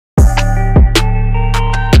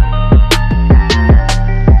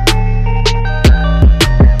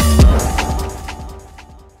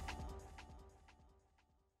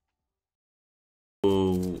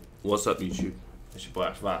What's up YouTube? It's your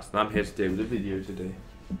boy Fast, and I'm here today with a video today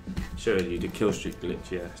showing you the kill streak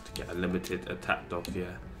glitch, yeah, to get unlimited attack dogs,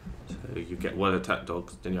 yeah. So you get one attack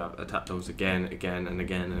dogs, then you have attack dogs again, and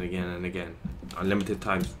again. Unlimited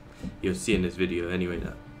times. You'll see in this video anyway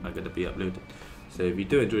that I'm going to be uploading. So if you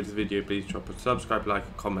do enjoy this video, please drop a subscribe, like,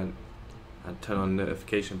 a comment, and turn on the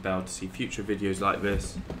notification bell to see future videos like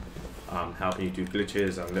this. Helping you do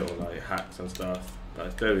glitches and little like hacks and stuff. But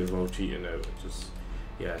it's very well cheating though, just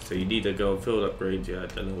yeah, so you need to go and field upgrades, yeah. I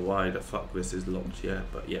don't know why the fuck this is locked, yeah,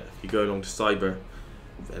 but yeah, if you go along to cyber,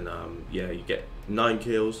 then yeah, you get 9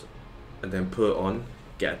 kills and then put on,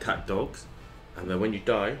 get attack dogs, and then when you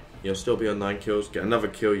die, you'll still be on 9 kills, get another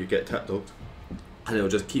kill, you get attack dogs, and it'll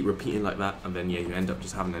just keep repeating like that, and then yeah, you end up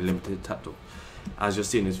just having a limited attack dog. As you'll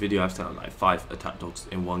see in this video, I've set up like 5 attack dogs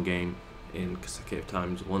in one game in consecutive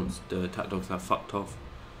times. Once the attack dogs have fucked off,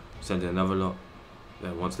 send in another lot.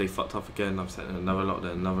 Then once they fucked off again, I'm setting another lot,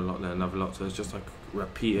 then another lot, then another lot. So it's just like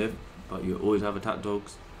repeated, but you always have attack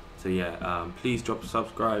dogs. So yeah, please drop a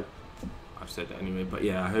subscribe. I've said that anyway, but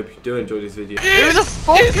yeah, I hope you do enjoy this video. Who the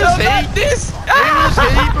fuck is he? This? Who's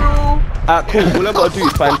he, bro? Cool. All I gotta do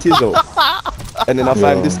is find Tizzo, and then I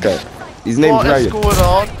find this guy. His name's Ryan. What is going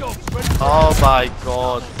on? Oh my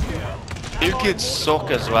god. You kids suck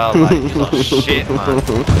as well, like, you're like shit, man.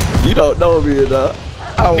 You don't know me, though.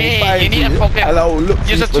 Mate, you need to fucking...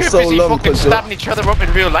 You're too busy fucking stabbing each other up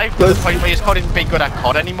in real life to the point where you just can't even be good at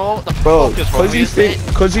COD anymore. What the fuck is wrong with you?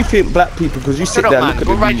 Because you think black people, because you sit there and look at the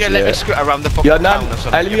news, go ride your electric scooter around the fucking town or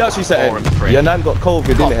something. Let me ask you something. Your nan got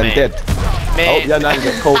COVID, innit, and dead. I hope your nan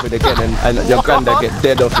get COVID again and your granddad get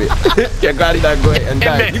dead of it. Your granddad go and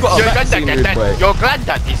die. You got a vaccine with, boy. Your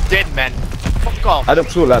granddad is dead, man. Fuck off. I don't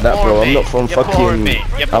talk like that, bro. I'm not from fucking...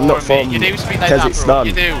 I'm not from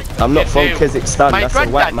Kazakhstan. I'm not from Kazakhstan. That's a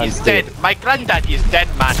white man's dead. My granddad is dead,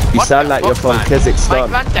 man. You sound like you're from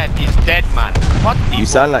Kazakhstan. My granddad is dead, man. What? You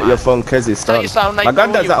sound like you're from Kazakhstan. My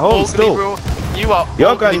granddad's at home still.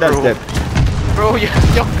 Your granddad's dead. Bro, your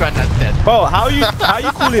granddad's dead. Bro, how you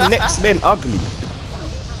calling next men ugly?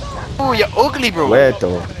 Oh, you're ugly, bro. Where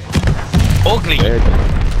though? Ugly. Where though?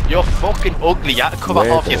 You're fucking ugly. You have to cover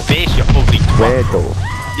half your face, you ugly twat. Where though?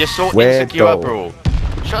 You're so insecure, bro.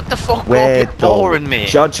 Shut the fuck up, you're boring, mate.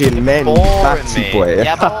 Judging men, fatty boy.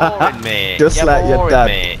 You're boring, mate. Just like your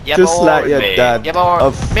dad. Just like your dad.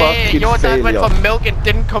 A fucking your dad went failure. for milk and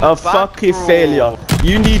didn't come A back, fucking bro. failure.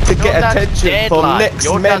 You need to get attention dead, from lad. next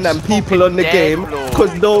Your men dad's and people on the game,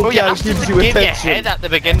 because no girl gives you Give your attention. head at the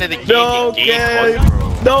beginning of the game. No game.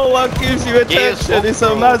 No one gives you attention. It's a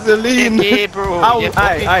Mazeline.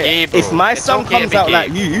 If my son comes out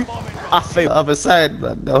like you, I feel the other side,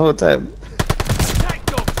 man, the whole time.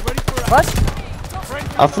 What?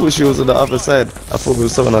 I thought she was on the other side. I thought it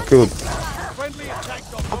was someone I killed.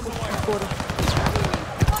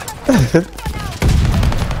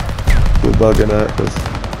 We're bugging at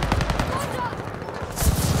us.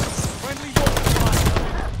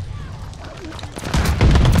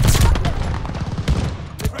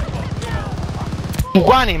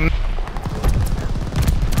 Want him.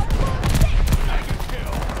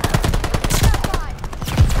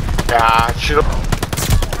 Yeah, should have.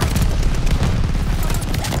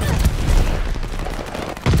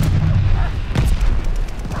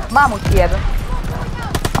 Mamo quiero.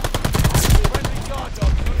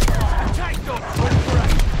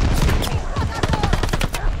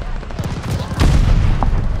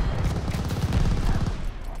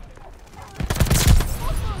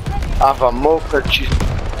 Ava moca,